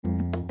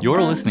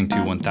You're listening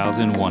to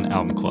 1001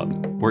 Album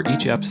Club, where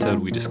each episode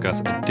we discuss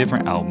a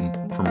different album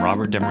from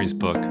Robert Dimery's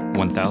book,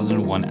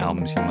 1001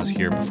 Albums You Must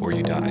Hear Before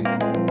You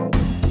Die.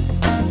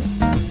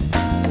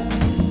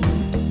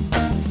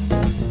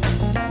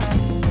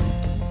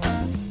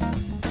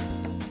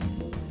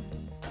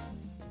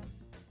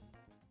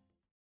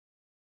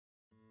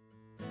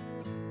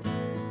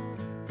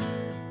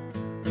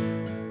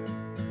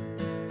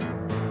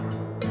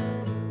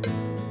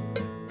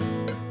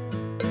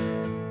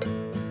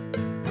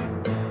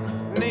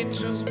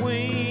 Nature's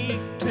weak,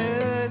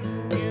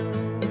 telling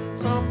you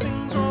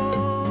something's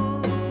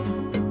wrong.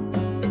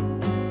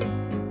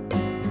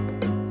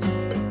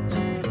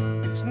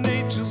 It's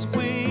nature's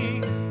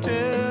weak,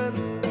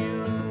 telling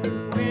you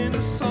in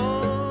a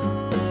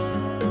song.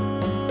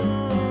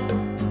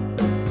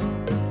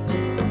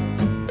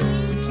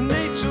 It's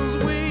nature's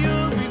way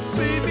of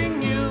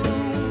receiving you.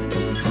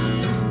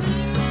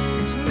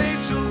 It's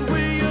nature's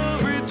way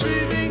of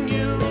retrieving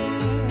you.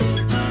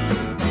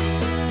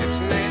 It's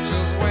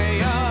nature's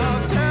way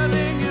of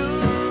telling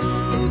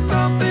you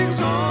something's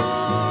wrong.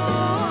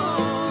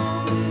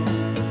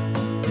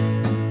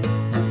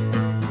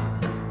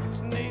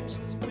 It's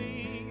nature's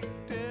way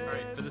of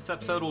Alright, for this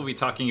episode we'll be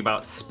talking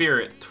about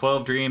Spirit,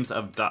 12 Dreams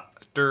of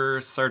Dr.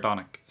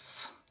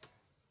 Sardonicus.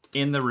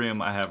 In the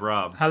room I have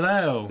Rob,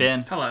 Hello.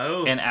 Ben,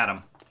 Hello. and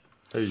Adam.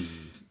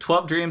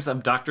 12 Dreams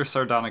of Dr.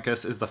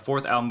 Sardonicus is the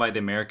fourth album by the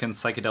American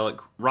psychedelic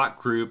rock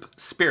group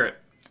Spirit.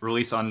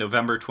 Released on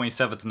November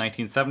 27th,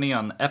 1970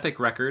 on Epic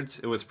Records.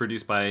 It was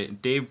produced by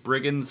Dave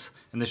Briggins,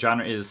 and the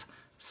genre is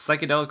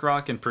psychedelic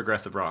rock and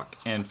progressive rock.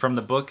 And from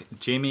the book,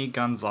 Jamie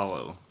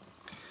Gonzalo.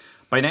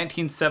 By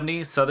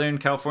 1970, Southern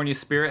California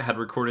Spirit had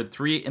recorded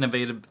 3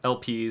 innovative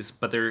LPs,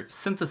 but their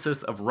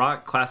synthesis of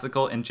rock,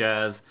 classical, and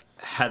jazz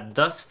had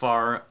thus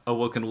far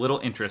awoken little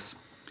interest.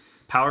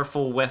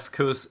 Powerful West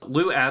Coast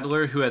Lou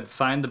Adler, who had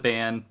signed the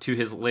band to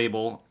his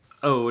label,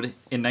 Ode,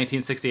 in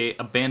 1968,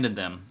 abandoned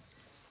them.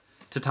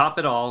 To top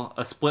it all,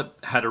 a split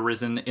had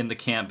arisen in the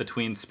camp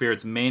between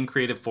Spirit's main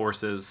creative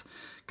forces,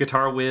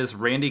 guitar whiz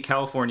Randy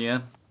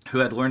California, who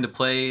had learned to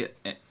play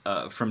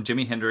from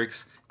Jimi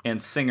Hendrix,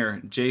 and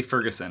singer Jay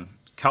Ferguson.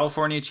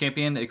 California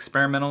champion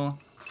experimental,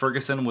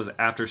 Ferguson was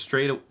after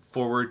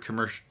straightforward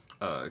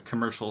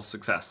commercial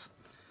success.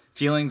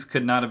 Feelings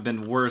could not have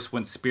been worse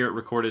when Spirit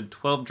recorded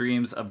 12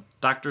 Dreams of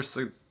Dr.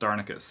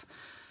 Sardonicus.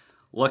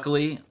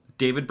 Luckily,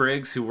 David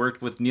Briggs, who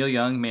worked with Neil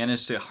Young,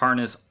 managed to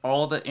harness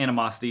all the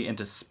animosity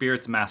into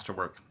Spirit's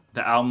masterwork.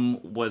 The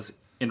album was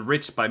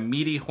enriched by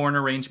meaty horn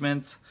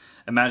arrangements,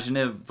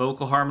 imaginative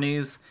vocal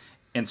harmonies,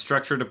 and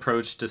structured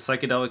approach to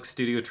psychedelic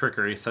studio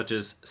trickery such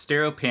as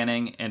stereo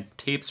panning and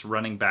tapes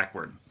running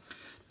backward.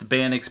 The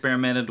band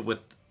experimented with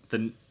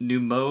the new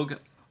Moog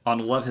on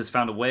Love Has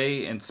Found a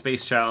Way and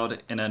Space Child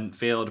and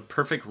unveiled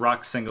perfect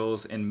rock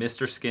singles in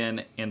Mr.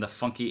 Skin and the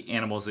funky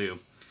Animal Zoo.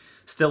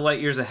 Still light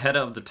years ahead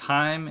of the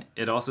time,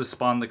 it also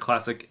spawned the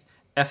classic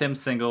FM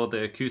single,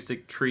 the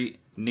acoustic treat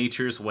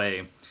Nature's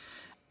Way.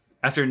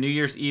 After a New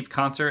Year's Eve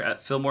concert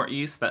at Fillmore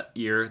East that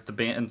year, the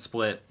band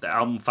split. The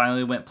album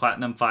finally went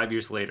platinum 5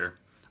 years later.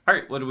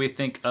 Alright, what do we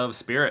think of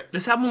Spirit?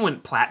 This album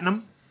went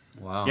platinum?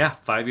 Wow. Yeah,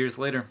 5 years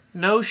later.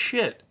 No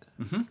shit.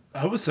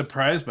 I was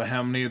surprised by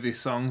how many of these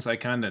songs I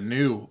kind of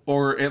knew,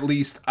 or at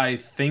least I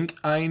think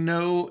I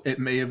know. It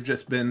may have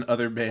just been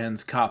other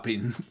bands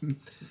copying.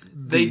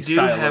 They do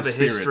style have of a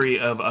Spirit. history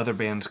of other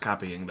bands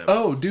copying them.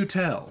 Oh, do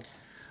tell.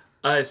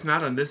 It's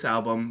not on this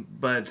album,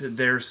 but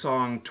their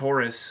song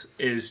Taurus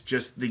is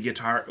just the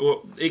guitar.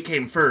 Well, it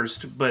came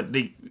first, but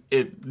the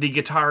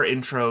guitar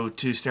intro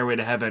to Stairway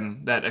to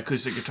Heaven, that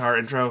acoustic guitar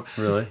intro.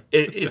 Really?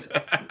 It's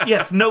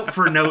yes, note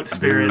for note,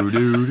 Spirit.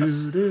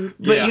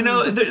 But Yeah. you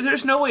know,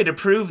 there's no way to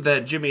prove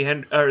that Jimmy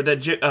Page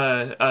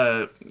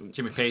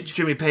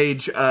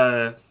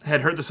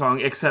had heard the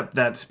song, except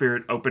that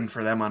Spirit opened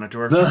for them on a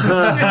tour.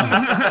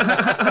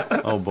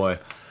 Oh boy.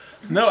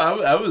 No,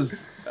 I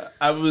was.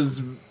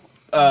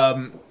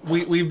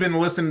 We've been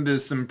listening to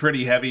some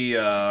pretty heavy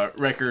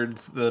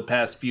records the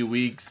past few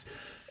weeks,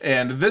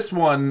 and this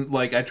one,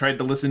 like, I tried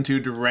to listen to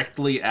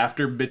directly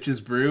after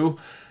Bitches Brew,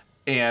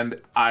 and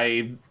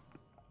I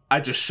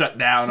just shut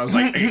down. I was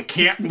like, I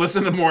can't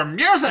listen to more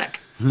music.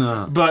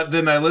 But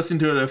then I listened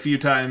to it a few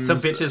times. So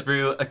Bitches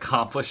Brew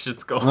accomplished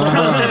its goal.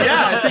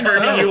 Yeah, I think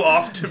Turning so. you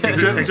off to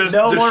music. Just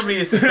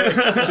music.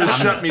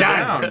 just shut me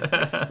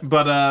down.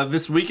 But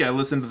this week I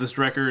listened to this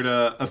record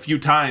a few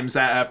times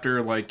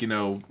after, like, you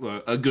know,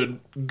 a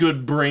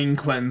good brain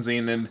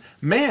cleansing, and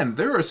man,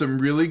 there are some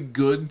really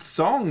good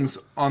songs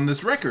on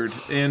this record,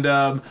 and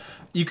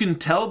you can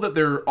tell that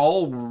they're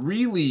all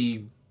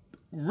really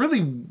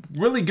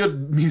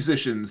good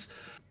musicians.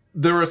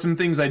 There are some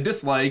things I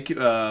dislike,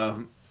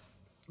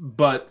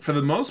 but for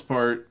the most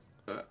part,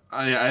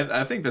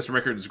 I think this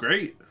record is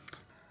great.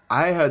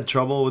 I had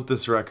trouble with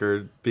this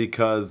record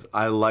because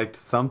I liked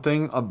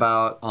something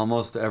about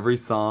almost every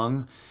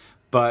song,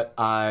 but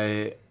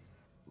I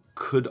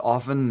could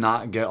often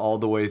not get all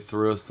the way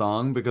through a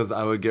song because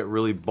I would get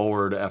really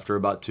bored after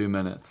about 2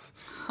 minutes.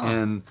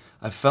 And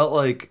I felt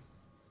like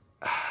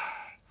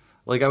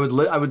Like I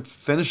would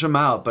finish them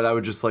out, but I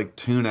would just like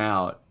tune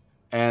out.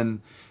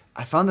 And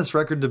I found this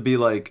record to be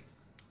like,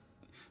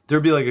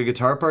 there'd be like a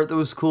guitar part that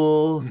was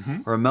cool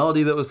or a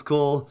melody that was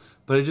cool,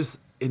 but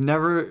it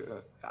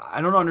never,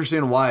 I don't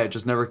understand why it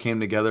just never came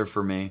together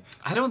for me.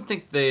 I don't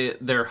think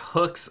their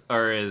hooks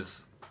are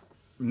as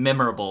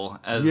memorable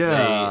as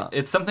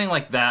it's something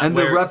like that. And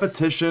the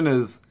repetition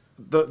is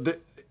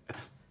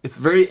it's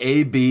very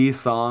A-B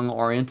song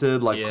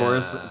oriented, like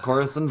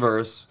chorus and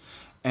verse,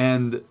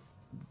 and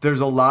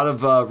there's a lot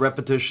of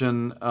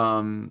repetition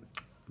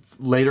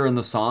later in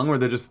the song where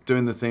they're just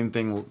doing the same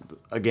thing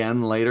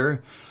again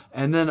later.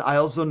 And then I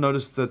also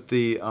noticed that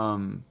they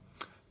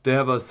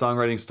have a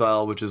songwriting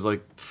style which is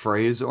like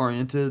phrase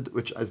oriented,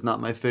 which is not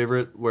my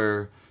favorite,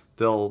 where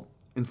they'll,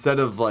 instead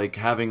of like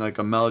having like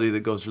a melody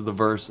that goes through the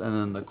verse and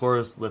then the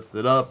chorus lifts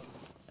it up,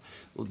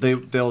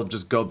 they'll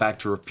just go back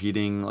to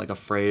repeating like a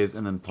phrase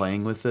and then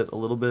playing with it a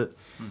little bit,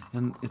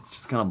 and it's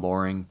just kind of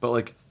boring.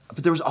 But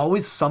there was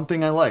always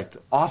something I liked.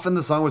 Often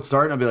the song would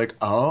start and I'd be like,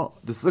 oh,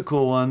 this is a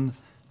cool one.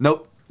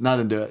 Nope, not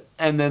into it.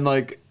 And then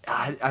like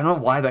I don't know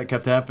why that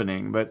kept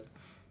happening, but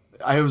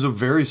it was a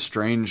very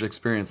strange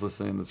experience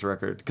listening to this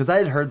record because I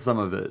had heard some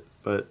of it,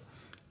 but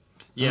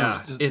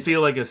does it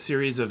feel like a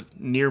series of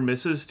near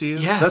misses to you?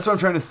 Yes. that's what I'm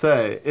trying to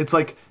say. It's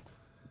like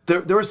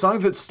there were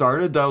songs that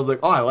started that I was like,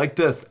 oh, I like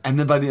this, and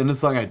then by the end of the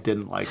song, I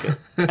didn't like it.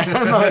 And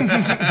like,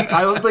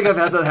 I don't think I've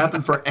had that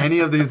happen for any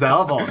of these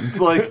albums.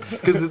 Like,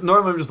 because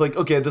normally I'm just like,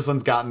 okay, this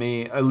one's got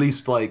me at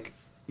least like,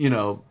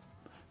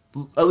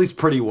 at least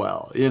pretty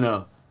well,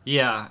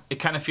 Yeah, it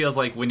kind of feels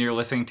like when you're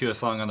listening to a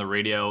song on the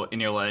radio and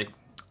you're like,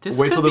 this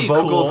Wait could till the be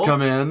vocals cool.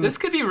 come in. This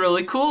could be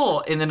really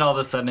cool. And then all of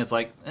a sudden it's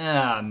like,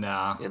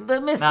 no.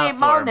 The misty Not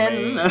for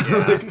me.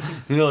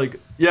 morning.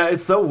 Yeah.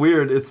 It's so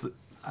weird. It's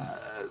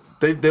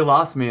they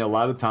lost me a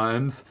lot of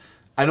times.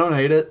 I don't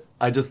hate it.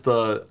 I just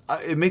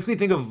it makes me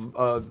think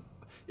of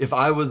if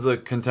I was a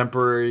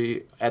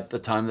contemporary at the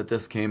time that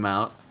this came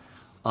out.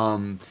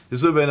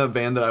 This would have been a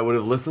band that I would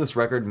have listened to this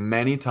record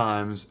many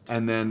times,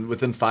 and then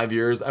within 5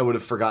 years I would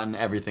have forgotten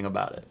everything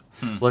about it.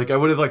 Like I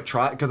would have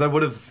tried, because I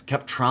would have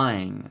kept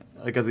trying.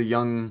 Like as a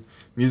young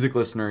music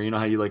listener, you know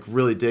how you like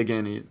really dig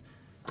in.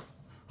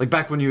 Like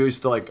back when you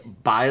used to like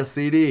buy a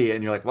CD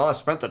and you're like, well, I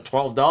spent the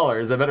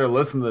 $12. I better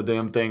listen to the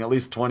damn thing at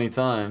least 20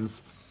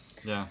 times.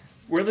 Yeah.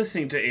 We're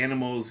listening to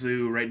Animal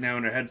Zoo right now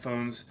in our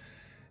headphones.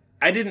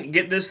 I didn't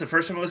get this the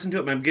first time I listened to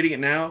it, but I'm getting it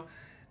now.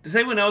 Does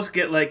anyone else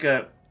get like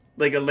a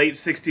late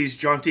 60s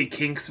jaunty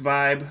Kinks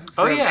vibe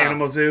from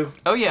Animal Zoo?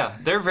 Oh yeah,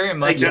 they're very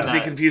much Like not to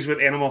be confused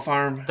with Animal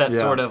Farm. that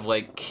sort of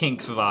like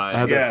Kinks vibe. I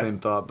had that same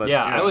thought, but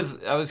Yeah, I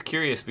was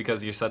curious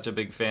because you're such a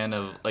big fan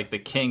of like the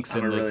Kinks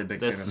I'm and a this really big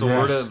this fan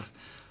of sort of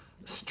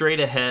straight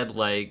ahead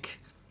like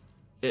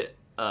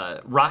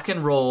rock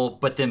and roll,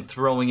 but then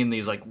throwing in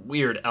these like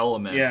weird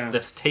elements. Yeah.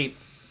 This tape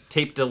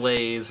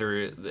delays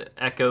or the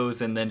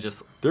echoes, and then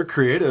just they're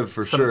creative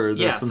for sure.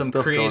 There's some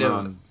stuff creative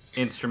going on.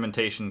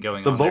 instrumentation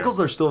going The on. vocals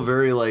are still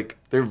very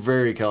they're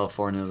very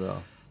California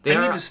though. They I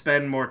are, need to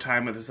spend more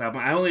time with this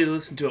album. I only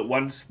listened to it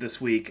once this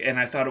week, and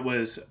I thought it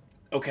was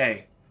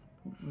okay.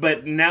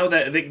 But now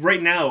that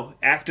right now,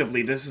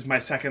 actively, this is my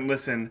second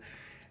listen,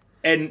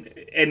 and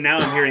now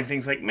I'm hearing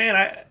things like,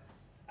 man,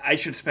 I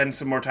should spend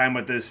some more time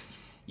with this.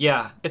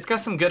 Yeah, it's got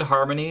some good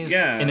harmonies.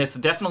 Yeah. And it's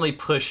definitely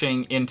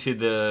pushing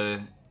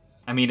into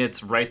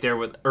it's right there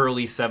with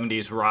early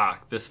 70s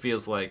rock. This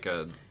feels like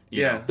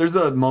Yeah. There's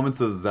moments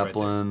of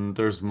Zeppelin.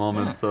 There's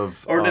moments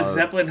of. Or does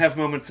Zeppelin have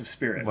moments of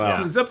spirit? Wow.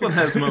 Yeah. Zeppelin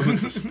has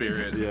moments of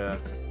spirit. Yeah.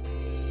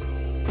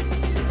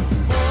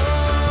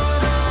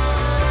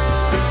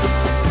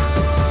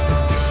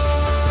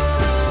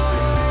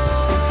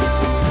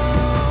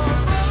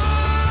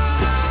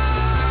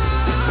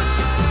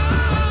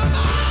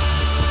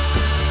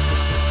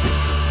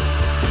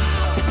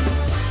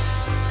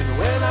 And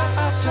when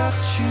I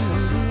touch you,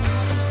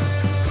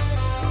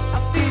 I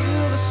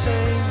feel the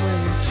same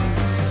way too.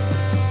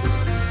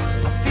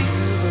 I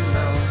feel the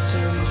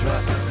mountains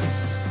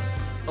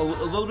rise. A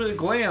little bit of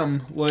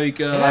glam, like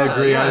I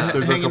agree. yeah.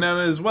 There's hanging out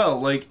as well.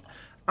 Like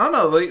I don't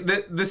know, like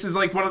this is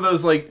like one of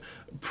those like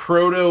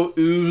proto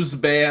ooze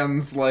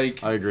bands.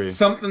 Like I agree.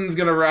 something's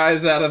gonna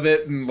rise out of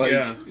it, and like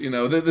Yeah.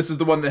 this is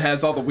the one that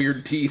has all the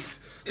weird teeth.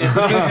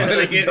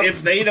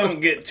 If they don't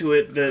get to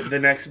it, the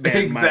next band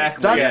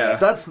Exactly. might.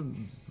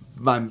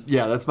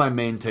 That's my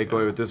main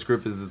takeaway with this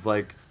group is it's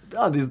like,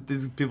 oh,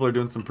 these people are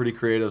doing some pretty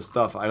creative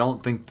stuff. I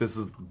don't think this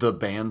is the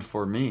band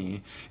for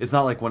me. It's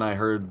not like when I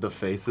heard The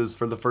Faces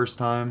for the first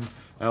time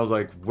and I was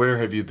like, where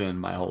have you been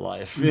my whole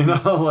life? You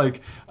know,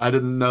 like I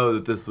didn't know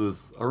that this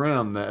was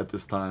around at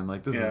this time.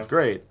 Like this is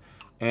great.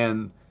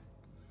 And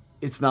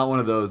it's not one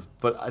of those,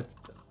 but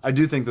I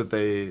do think that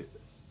it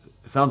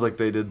sounds like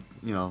they did,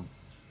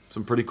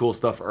 some pretty cool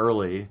stuff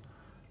early.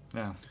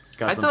 Yeah.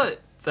 Got I some- thought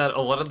that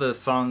a lot of the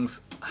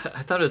songs,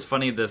 I thought it was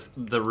funny,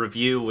 the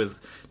review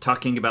was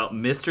talking about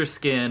Mr.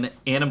 Skin,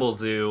 Animal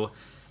Zoo,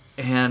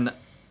 and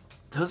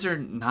those are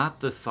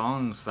not the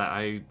songs that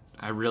I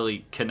I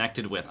really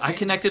connected with. I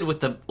connected with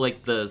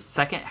the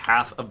second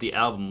half of the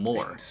album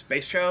more.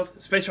 Space Child?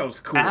 Space Child was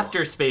cool.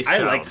 After Space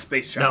Child. I liked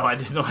Space Child. No, I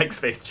didn't like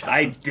Space Child.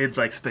 I did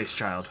like Space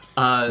Child.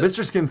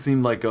 Mr. Skin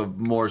seemed like a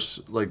more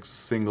like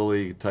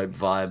singly type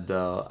vibe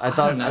though. I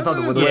thought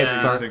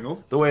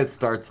the way it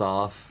starts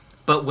off.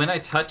 But When I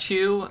Touch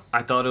You,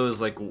 I thought it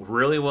was like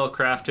really well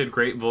crafted,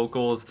 great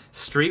vocals.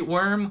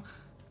 Streetworm,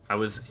 I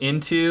was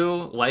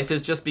into. Life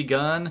Has Just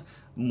Begun,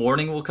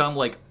 Morning Will Come,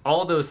 like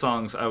all those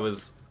songs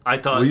I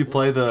thought Will you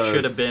play the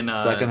should have been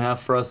second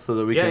half for us so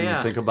that we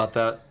can think about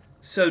that?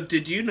 So,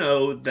 did you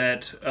know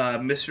that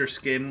Mr.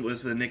 Skin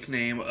was the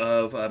nickname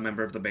of a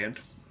member of the band?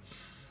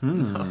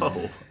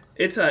 No.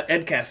 It's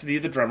Ed Cassidy,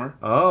 the drummer.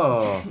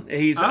 Oh.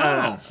 He's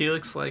He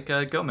looks like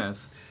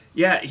Gomez.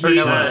 yeah, Or he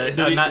no,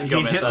 not He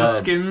Gomez. hit the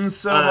skins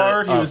so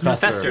hard. He was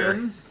Fester.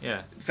 Fester.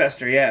 Yeah.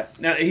 Fester. Yeah,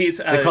 now he's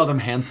They called him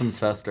Handsome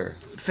Fester.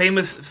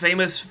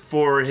 famous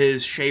for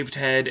his shaved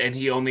head, and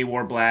he only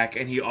wore black,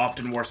 and he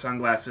often wore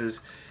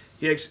sunglasses.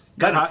 He actually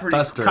got That's a pretty,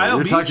 Fester. Kyle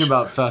You're Beach. talking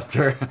about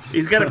Fester.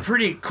 He's got a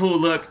pretty cool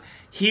look.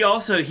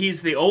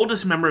 He's the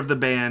oldest member of the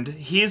band.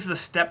 He's the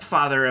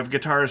stepfather of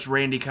guitarist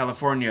Randy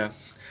California.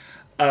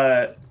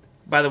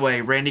 By the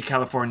way, Randy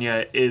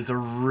California is a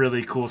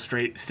really cool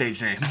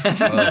stage name.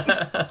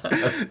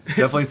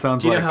 Definitely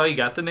sounds Do you like know how he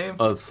got the name?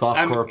 a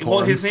softcore porn well,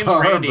 his name's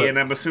star, Randy, but- and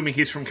I'm assuming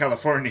he's from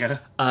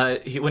California.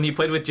 When he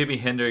played with Jimi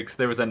Hendrix,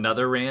 there was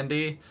another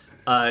Randy.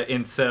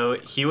 And so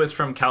he was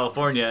from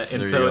California,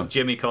 and There so you go.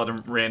 Jimmy called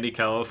him Randy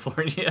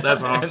California.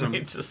 That's and awesome.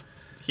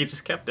 he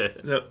just kept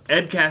it. So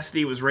Ed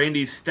Cassidy was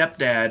Randy's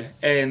stepdad,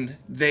 and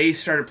they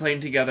started playing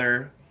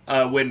together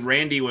when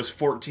Randy was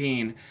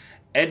 14.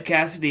 Ed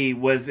Cassidy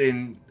was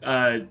in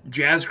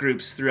jazz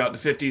groups throughout the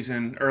 50s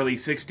and early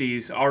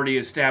 60s, already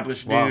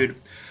established Wow. dude.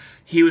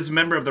 He was a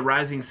member of the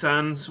Rising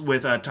Suns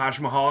with Taj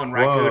Mahal and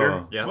Ry Cooder.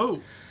 Whoa. Yeah.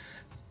 Whoa.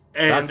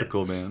 And, That's a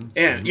cool band.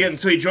 and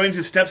so he joins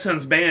his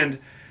stepson's band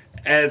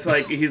as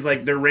he's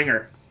like their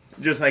ringer,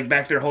 just like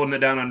back there holding it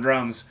down on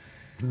drums.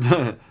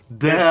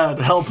 Dad,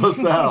 help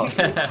us out.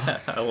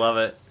 I love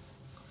it.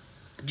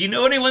 Do you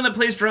know anyone that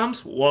plays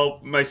drums? Well,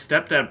 my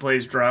stepdad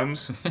plays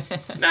drums.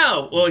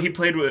 No. Well, he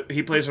plays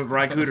with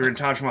Ry Cooder and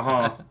Taj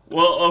Mahal.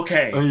 Well,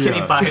 okay. Can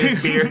he buy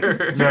his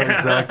beer? Yeah,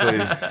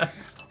 exactly.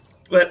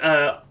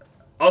 But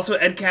also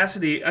Ed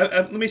Cassidy.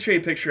 Let me show you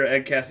a picture of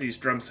Ed Cassidy's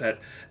drum set.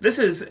 This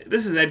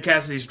is Ed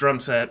Cassidy's drum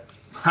set.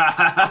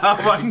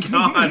 Oh my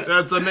god,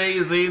 that's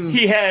amazing.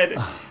 He had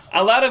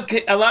a lot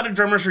of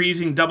drummers were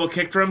using double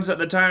kick drums at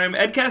the time.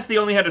 Ed Cassidy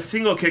only had a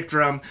single kick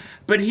drum,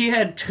 but he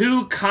had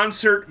two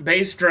concert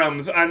bass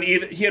drums on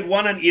either. He had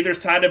one on either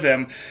side of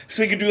him,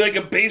 so he could do like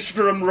a bass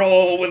drum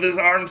roll with his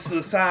arms to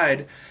the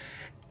side.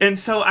 And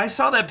so I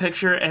saw that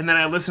picture, and then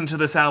I listened to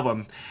this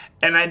album,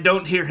 and I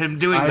don't hear him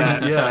doing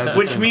that. yeah,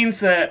 which means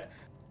that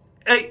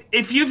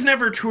if you've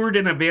never toured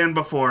in a band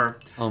before,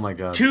 Oh my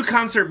god. two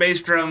concert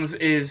bass drums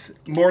is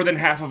more than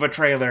half of a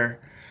trailer.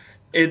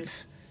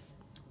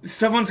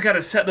 Someone's got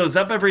to set those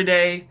up every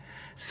day.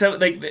 So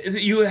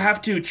you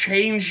have to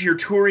change your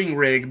touring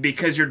rig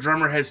because your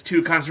drummer has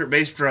two concert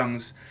bass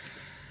drums.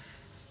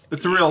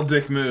 It's a real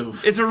dick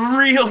move. It's a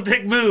real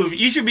dick move.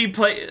 You should be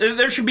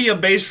there should be a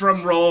bass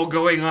drum roll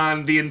going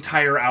on the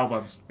entire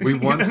album. We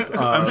once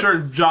I'm sure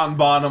John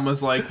Bonham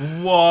was like,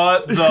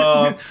 "What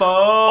the fuck?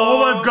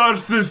 All I've got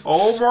is this.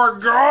 Oh my All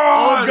I've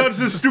god!" got is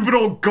this stupid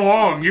old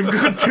gong. You've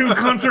got two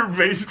concert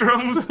bass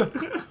drums.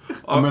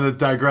 I'm going to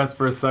digress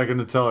for a second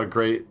to tell a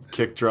great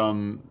kick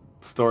drum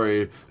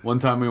story. One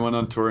time we went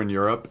on tour in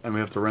Europe and we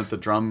have to rent the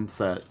drum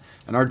set.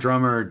 And our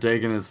drummer,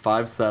 Dagan, is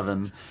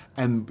 5'7",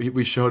 and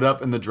we showed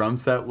up and the drum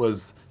set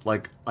was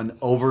like an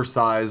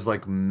oversized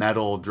like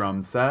metal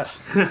drum set.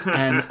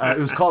 And it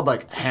was called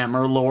like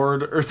Hammer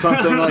Lord or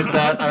something like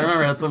that. I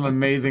remember it had some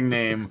amazing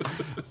name.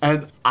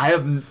 And I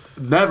have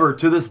never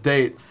to this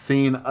date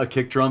seen a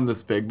kick drum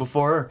this big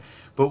before.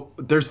 But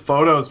there's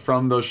photos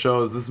from those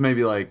shows. This is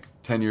maybe like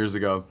 10 years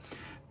ago.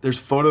 There's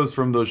photos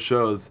from those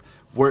shows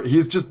where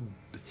he's just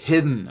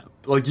hidden.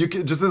 Like you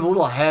can just his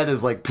little head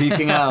is like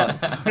peeking out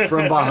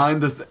from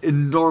behind this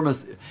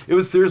enormous. It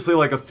was seriously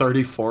like a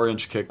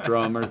 34-inch kick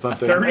drum or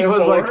something.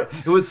 34?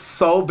 It was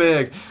so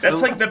big.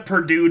 That's like the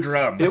Purdue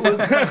drum. It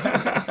was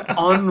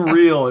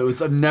unreal.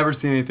 I've never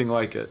seen anything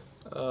like it.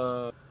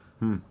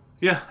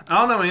 Yeah,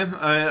 I don't know, man.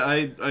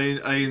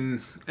 I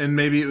and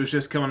maybe it was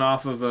just coming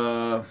off of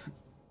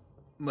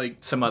like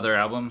Some other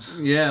albums.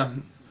 yeah,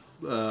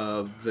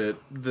 that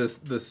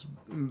this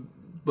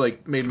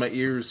like made my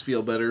ears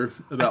feel better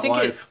about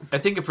life. I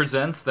think it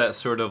presents that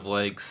sort of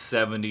like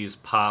 70s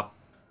pop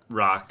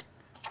rock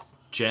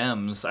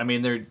gems. I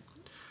mean,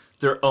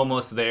 they're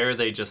almost there.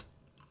 They just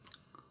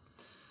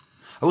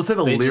I will say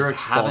the They just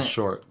lyrics fall haven't-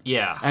 short.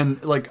 yeah.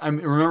 And like I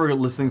remember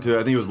listening to,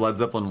 I think it was Led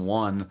Zeppelin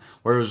 1,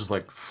 where it was just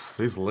like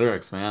these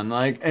lyrics, man.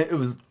 Like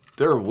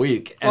they're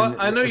weak. And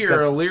Well, I know it's you're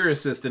got- a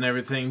lyricist and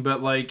everything,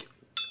 but like,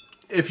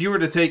 if you were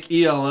to take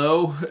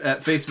ELO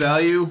at face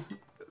value,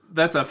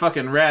 that's a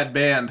fucking rad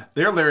band.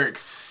 Their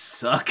lyrics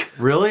suck.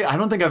 Really? I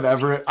don't think I've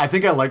ever. I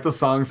think I like the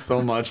song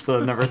so much that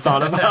I've never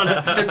thought about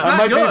it. It's I not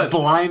might good. be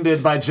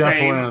blinded by Jeff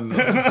Same. Lynne.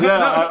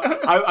 Yeah,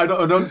 I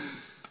don't.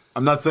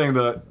 I'm not saying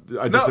that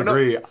I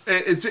disagree.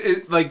 It's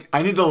like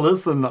I need to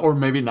listen, or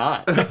maybe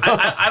not, because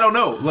I don't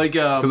know. Like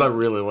I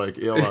really like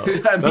ELO. me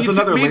That's too-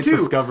 another me late too.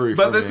 discovery.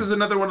 But for this me. is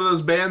another one of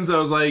those bands I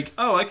was like,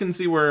 oh, I can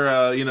see where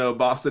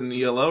Boston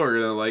and ELO are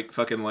gonna like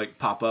fucking like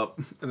pop up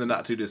in the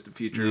not too distant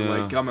future, Yeah.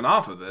 like coming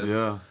off of this.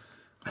 Yeah.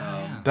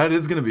 That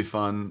is gonna be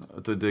fun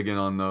to dig in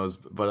on those,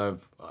 but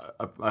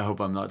I hope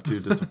I'm not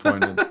too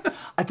disappointed.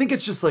 I think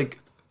it's just like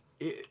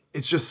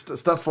it's just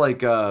stuff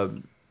like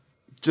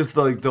just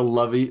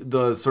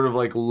the sort of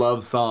like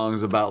love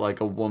songs about like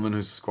a woman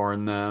who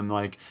scorned them,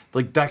 like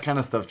that kind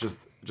of stuff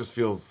just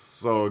feels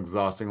so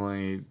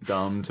exhaustingly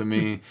dumb to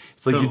me.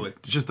 It's like Totally.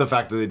 just the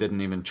fact that they didn't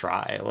even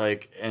try,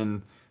 like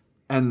and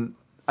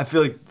I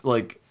feel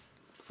like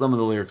some of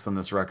the lyrics on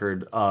this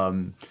record,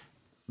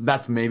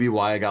 that's maybe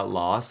why I got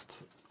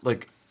lost.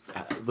 Like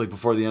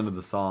before the end of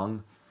the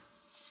song,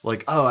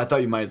 like, oh, I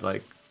thought you might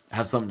like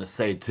have something to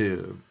say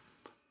too,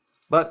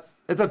 but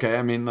it's okay.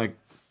 I mean, like,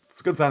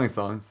 it's good sounding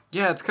songs.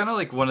 Yeah, it's kind of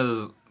like one of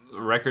those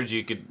records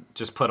you could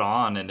just put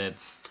on and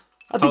it's.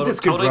 I think this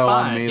could totally grow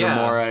on fine, me yeah.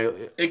 the more I.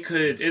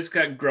 It's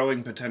got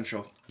growing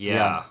potential. Yeah.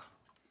 Yeah.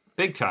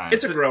 Big time.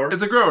 It's a grower.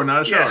 It's a grower,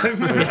 not a shower.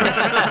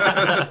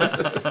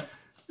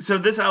 So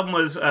this album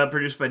was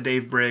produced by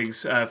Dave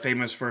Briggs,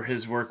 famous for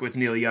his work with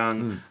Neil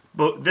Young.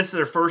 But this is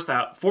their fourth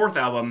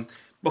album.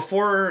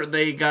 Before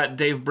they got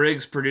Dave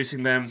Briggs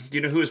producing them, do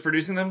you know who was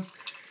producing them?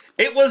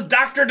 It was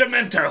Dr.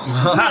 Demento.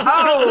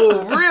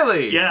 Oh,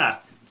 really? Yeah,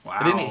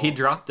 But didn't he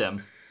dropped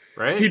them,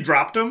 right? he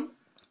dropped them.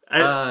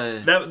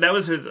 That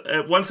was his.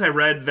 Once I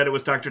read that it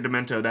was Dr.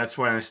 Demento, that's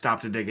when I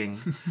stopped digging.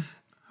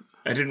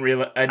 I didn't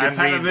realize. I've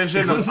had a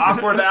vision of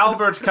awkward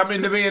Albert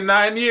coming to me in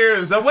 9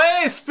 years.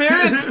 Away,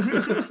 spirit!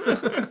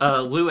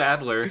 Lou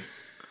Adler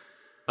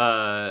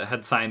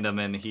had signed them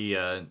and he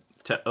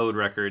to Ode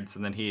Records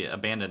and then he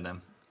abandoned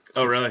them.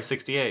 Oh, really?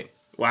 68.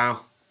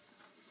 Wow.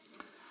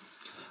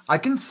 I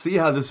can see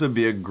how this would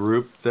be a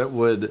group that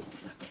would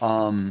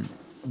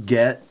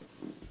get,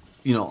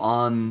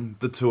 on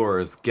the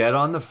tours, get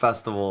on the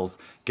festivals,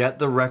 get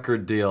the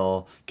record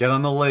deal, get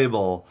on the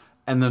label,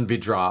 and then be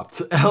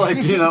dropped.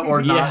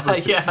 Or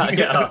not.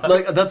 Yeah.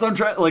 Like, that's what I'm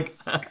trying, like,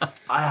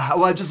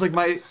 I just, like,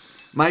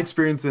 my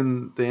experience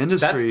in the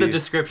industry. That's the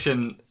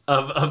description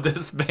of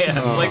this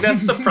band. Like,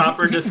 that's the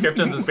proper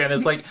description of this band.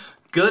 It's like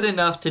good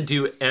enough to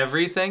do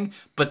everything,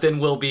 but then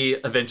will be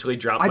eventually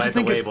dropped I by just the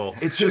think label.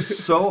 it's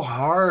just so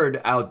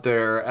hard out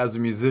there as a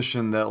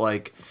musician that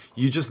like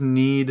you just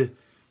need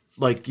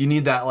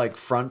that like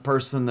front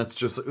person that's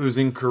just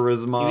oozing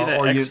charisma. You need that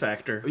or X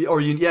factor.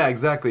 Yeah,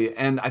 exactly.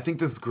 And I think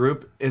this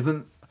group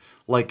isn't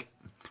like.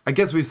 I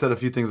guess we said a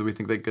few things that we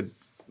think they could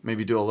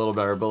maybe do a little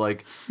better, but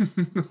like,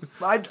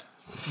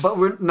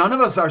 none of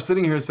us are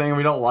sitting here saying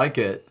we don't like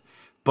it.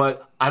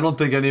 But I don't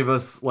think any of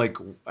us like.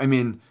 I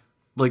mean.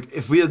 Like,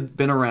 if we had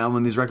been around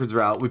when these records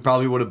were out, we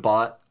probably would have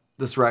bought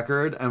this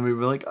record and we'd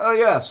be like, oh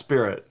yeah,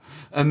 Spirit.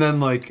 And then,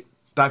 like,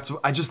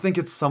 I just think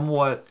it's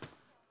somewhat.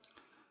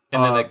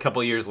 And then a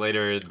couple years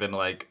later, it's been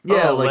like,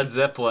 Yeah, like- Led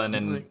Zeppelin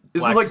and This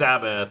is Black like-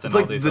 Sabbath and it's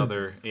all like these the-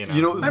 other,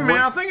 I mean,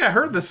 I think I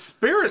heard the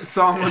Spirit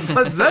song when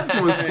Led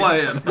Zeppelin was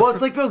playing. Well,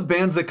 it's like those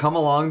bands that come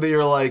along that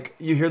you're like,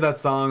 you hear that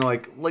song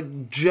like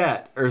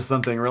Jet or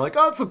something. We're like,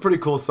 oh, it's a pretty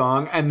cool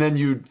song. And then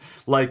you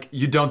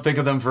don't think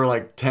of them for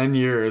like 10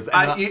 years.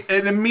 And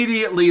And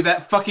immediately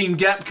that fucking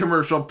Gap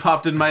commercial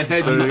popped in my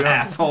head, you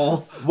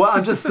asshole. well,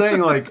 I'm just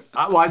saying, like,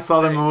 I saw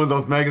them in one of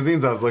those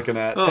magazines I was looking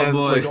at. Oh, and,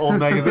 boy. like, old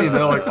magazines.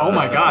 They're like, oh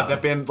my God,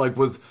 that band like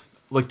was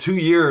like 2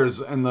 years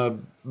in the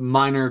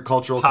minor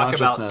cultural talk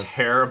about consciousness.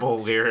 terrible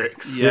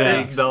lyrics.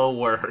 Yeah. The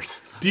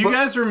worst. Do you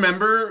guys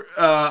remember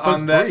But on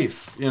it's that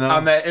brief,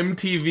 on that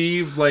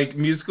MTV like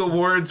music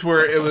awards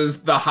where it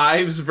was the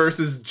Hives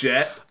versus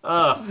Jet?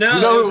 No, know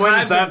it was who wins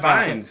Hives that and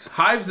battle? Vines.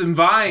 Hives and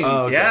Vines.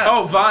 Oh, okay. Yeah.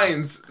 Oh,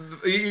 Vines.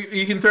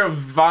 You can throw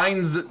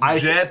Vines,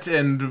 Jet,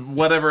 and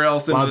whatever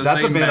else into Wow, the that's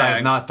a same band I bag.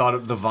 have not thought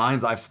of. The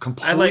Vines, I've I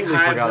completely like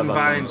Hives forgot and about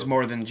Vines them.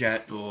 more than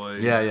Jet. Boy.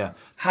 Yeah.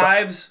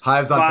 Hives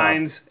on top.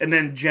 Vines, and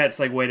then Jet's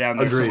like way down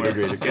there Agreed, somewhere.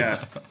 agreed.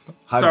 Yeah.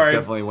 Hives Sorry.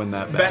 definitely win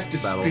that Back to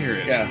battle.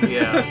 Spirit. Yeah.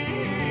 Yeah.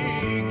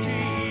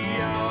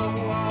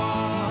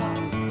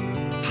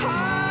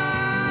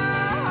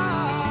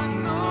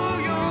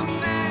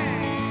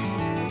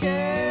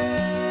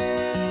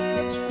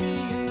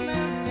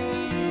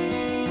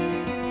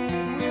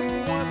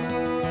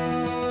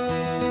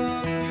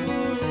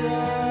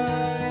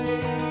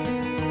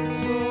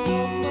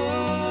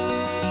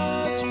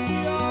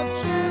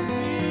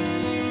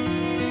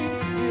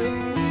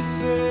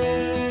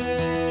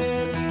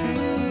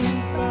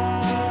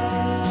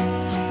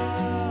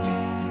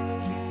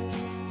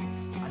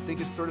 I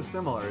think it's sort of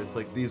similar. It's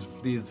like these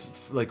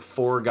like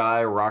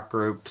 4-guy rock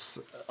groups.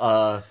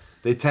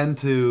 They tend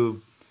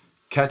to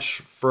catch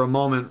for a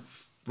moment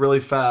really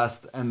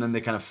fast, and then they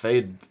kind of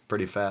fade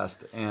pretty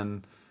fast.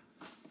 And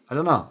I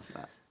don't know.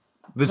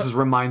 This just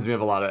reminds me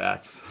of a lot of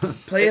acts.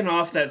 Playing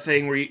off that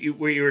thing where you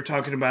were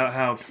talking about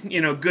how,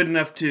 good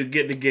enough to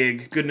get the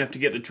gig, good enough to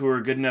get the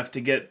tour, good enough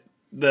to get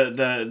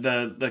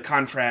the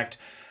contract,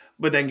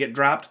 but then get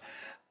dropped.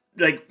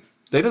 Like,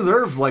 they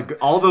deserve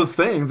all those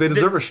things. They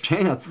deserve a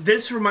chance.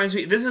 This reminds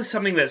me. This is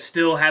something that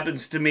still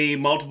happens to me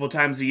multiple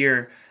times a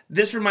year.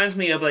 This reminds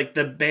me of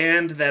the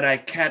band that I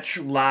catch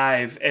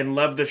live and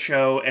love the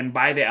show and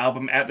buy the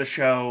album at the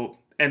show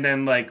and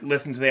then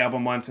listen to the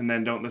album once and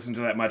then don't listen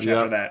to that much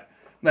after that.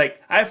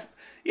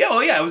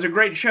 It was a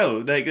great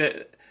show.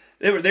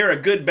 They're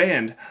a good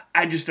band.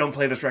 I just don't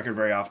play this record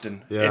very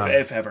often,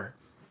 if ever.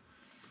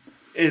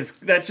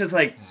 That's just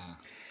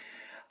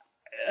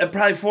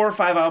probably 4 or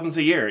 5 albums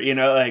a year.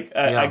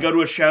 I go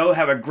to a show,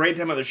 have a great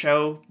time at the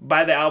show,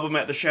 buy the album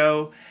at the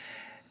show,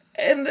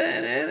 and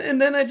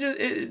then I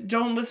just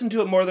don't listen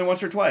to it more than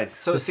once or twice.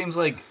 So it seems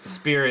like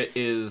Spirit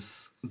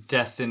is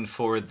destined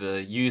for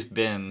the used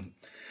bin.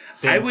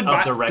 I would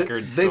buy the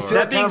record store.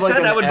 That being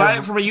said, I would buy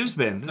it from a used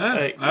bin.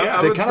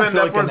 I would spend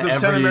upwards of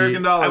 $10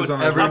 American on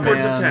that.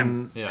 Upwards of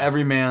 10.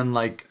 Every man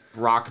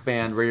rock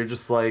band where you're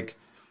just okay,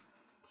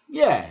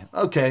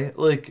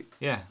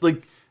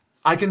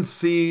 I can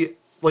see,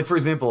 for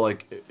example,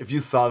 if you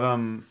saw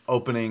them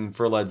opening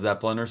for Led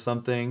Zeppelin or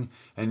something,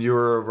 and you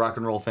were a rock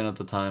and roll fan at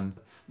the time.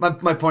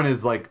 My point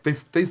is they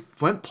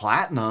went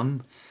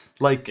platinum,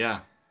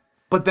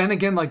 But then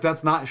again,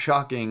 that's not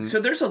shocking. So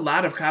there's a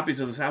lot of copies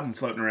of this album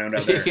floating around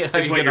out there.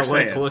 Is what you're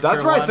saying.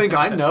 That's where I think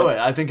I know it.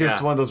 I think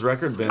it's one of those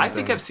record bins. I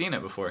think I've seen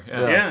it before.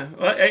 Yeah.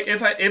 Well,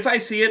 if I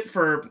see it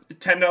for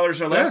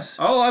 $10 or less,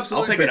 I'll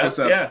absolutely I'll pick it this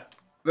up. Yeah.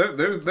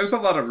 There's a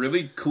lot of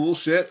really cool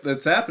shit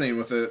that's happening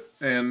with it,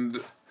 and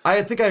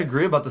I think I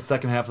agree about the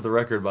second half of the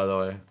record. By the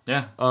way,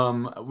 yeah.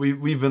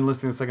 We've been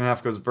listening to the second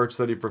half because Birch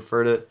said he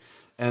preferred it,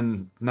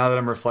 and now that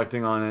I'm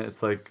reflecting on it,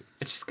 it's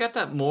it's just got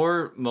that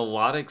more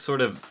melodic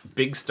sort of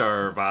Big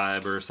Star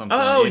vibe or something.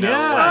 Oh,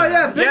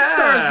 yeah. Big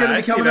Star is going to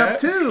be coming up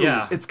too.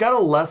 Yeah. It's got a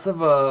less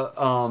of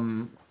a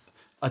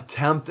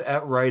attempt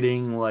at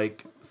writing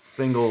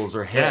singles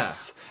or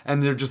hits,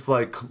 and they're just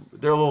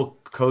they're a little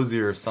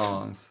cozier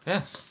songs.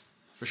 Yeah,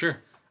 for sure.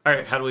 All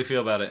right, how do we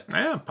feel about it?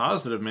 Yeah,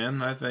 positive,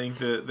 man. I think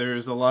that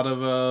there's a lot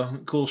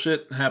of cool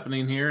shit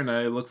happening here, and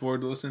I look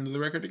forward to listening to the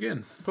record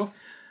again. Cool.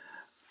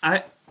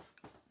 I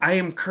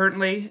am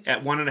currently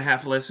at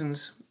 1.5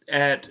 listens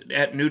at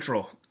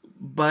neutral,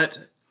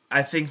 but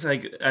I think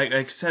like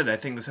I said, I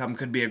think this album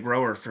could be a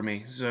grower for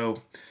me.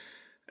 So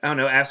I don't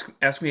know.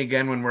 Ask me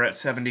again when we're at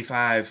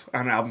 75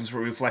 on albums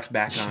where we reflect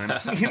back on.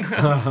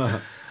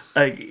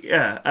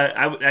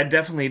 I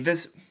definitely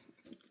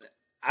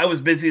I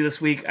was busy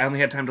this week. I only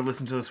had time to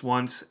listen to this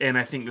once, and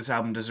I think this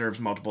album deserves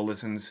multiple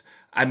listens.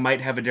 I might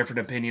have a different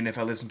opinion if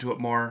I listen to it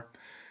more,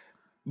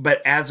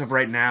 but as of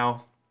right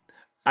now,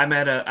 I'm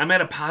at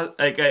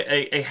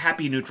a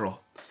happy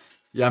neutral.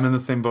 Yeah, I'm in the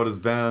same boat as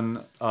Ben.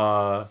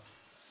 I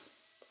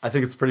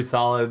think it's pretty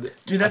solid.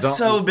 Dude, that's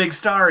so Big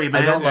Starry,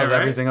 man. I don't love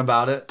everything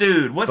about it.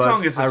 Dude, what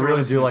song is this? I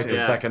really do like to? the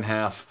second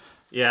half.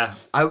 Yeah,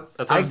 that's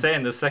what I'm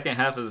saying. The second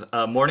half is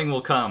 "Morning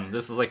Will Come."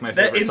 This is like my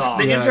favorite song.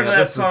 The intro to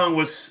that song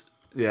was.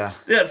 Yeah,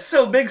 it's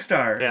so Big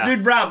Star. Yeah.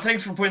 Dude, Rob,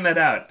 thanks for pointing that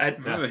out.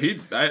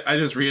 I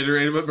just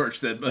reiterated what Birch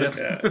said, but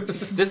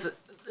this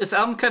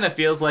album kind of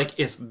feels like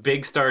if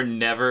Big Star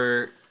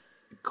never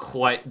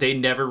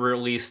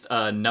released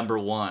number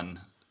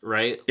one,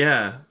 right?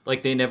 Yeah,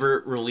 like they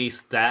never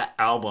released that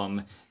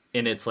album,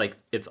 and it's like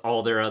it's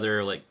all their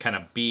other like kind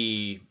of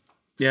B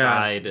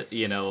side,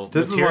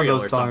 This is one of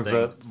those songs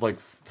that like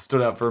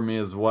stood out for me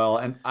as well.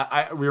 And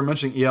we were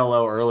mentioning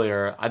ELO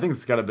earlier. I think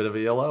it's got a bit of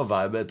a ELO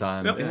vibe at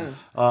times. Yeah.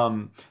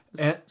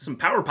 And some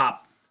power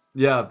pop.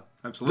 Yeah,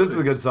 absolutely. This is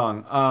a good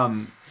song.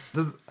 I'm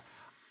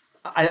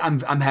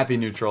happy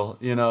neutral.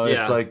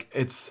 It's like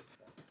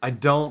I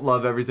don't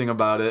love everything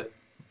about it,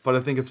 but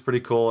I think it's pretty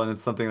cool, and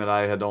it's something that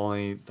I had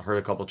only heard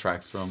a couple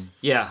tracks from.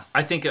 Yeah,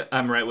 I think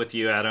I'm right with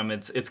you, Adam.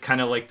 It's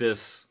kind of like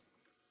this.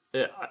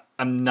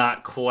 I'm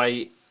not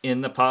quite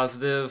in the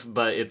positive,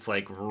 but it's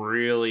like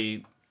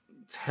really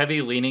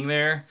heavy leaning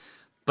there.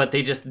 But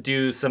they just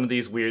do some of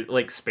these weird,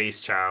 like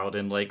Space Child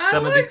and like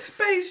some of the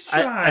Space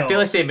Child. I feel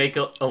like they make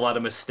a lot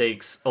of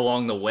mistakes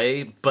along the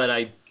way, but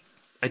I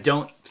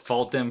don't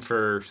fault them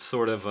for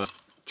sort of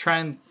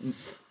trying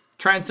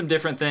some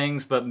different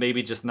things, but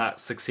maybe just not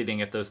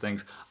succeeding at those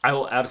things. I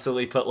will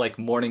absolutely put like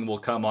 "Morning Will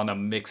Come" on a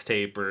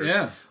mixtape or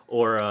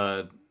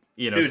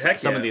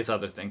some of these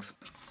other things.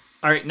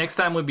 All right, next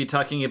time we'll be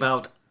talking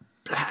about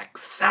Black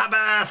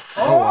Sabbath.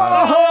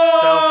 Oh,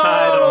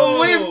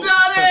 self-titled. we've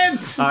done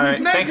it! All right,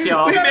 thanks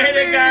y'all. We made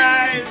it,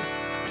 guys.